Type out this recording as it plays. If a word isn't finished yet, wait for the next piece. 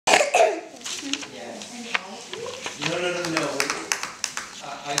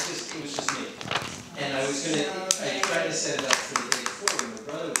set it up for the day before when my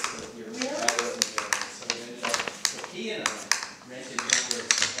brother was still here. Really? I wasn't here. So we ended up, so he and I rented over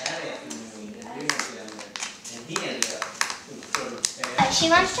that afternoon and we went down there. And he ended up sort of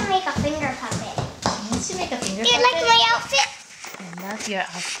she wants to make a finger puppet. She wants to make a finger puppet? Do you like my outfit? I love your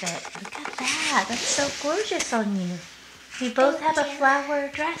outfit. Look at that. That's so gorgeous on you. We both have a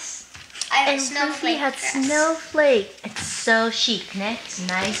flower dress. I have and a snowflake has dress. Snowflake. It's so chic. Next,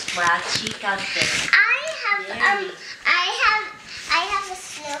 nice black chic outfit. I have a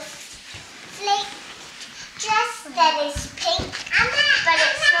snowflake dress that is pink, but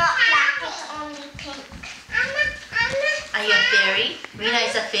it's not black. It's only pink. Are you a fairy? Rena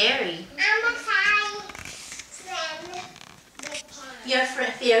is a fairy. I'm a fairy from Japan. You're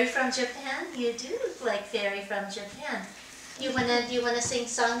a fairy from Japan? You do look like fairy from Japan. Do you wanna sing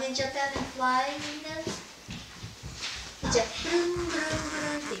song in Japan and fly, Rena? Wait, just a minute.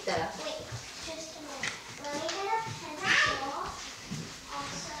 Let me get a pencil.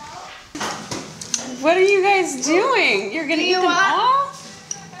 Also. What are you guys doing? You're gonna eat them all?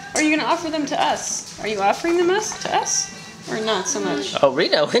 Or are you gonna offer them to us? Are you offering them to us? Or not so much? Oh,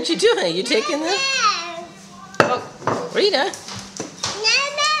 Rita, what you doing? You taking them? Oh, Rita.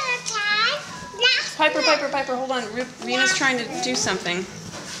 Piper, hold on. Rena's trying to do something.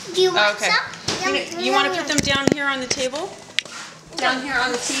 Do you want okay. some? You want to put them down here on the table? Down here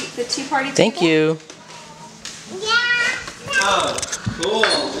on the tea party table? Thank you. Yeah. Oh, cool. Look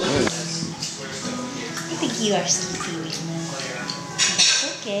at this. I think you are sleepy, Rena. That's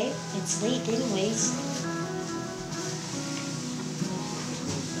okay. It's late anyways.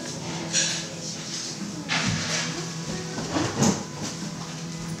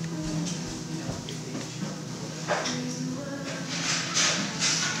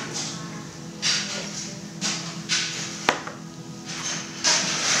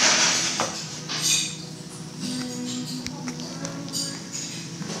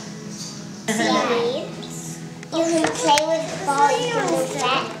 You can play with the ball, you can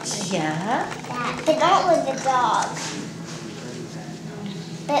fetch. Yeah. But not with the dog.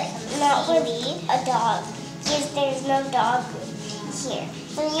 But not with a dog. Because there's no dog here.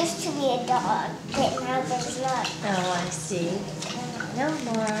 There used to be a dog, but now there's not. Oh, I see. No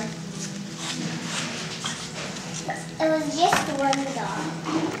more. It was just one dog.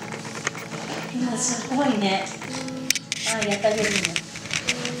 What's the point it? Oh, yeah, that is it.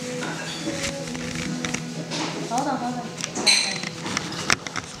 Hold on. It's not ready.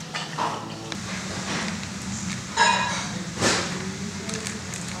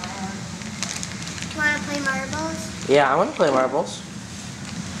 Want to play marbles? Yeah, I want to play marbles.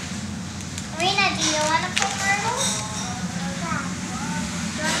 Rena, do you want to play marbles? Do you want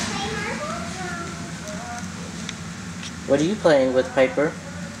to play marbles? What are you playing with, Piper?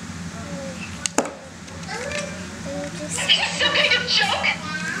 Just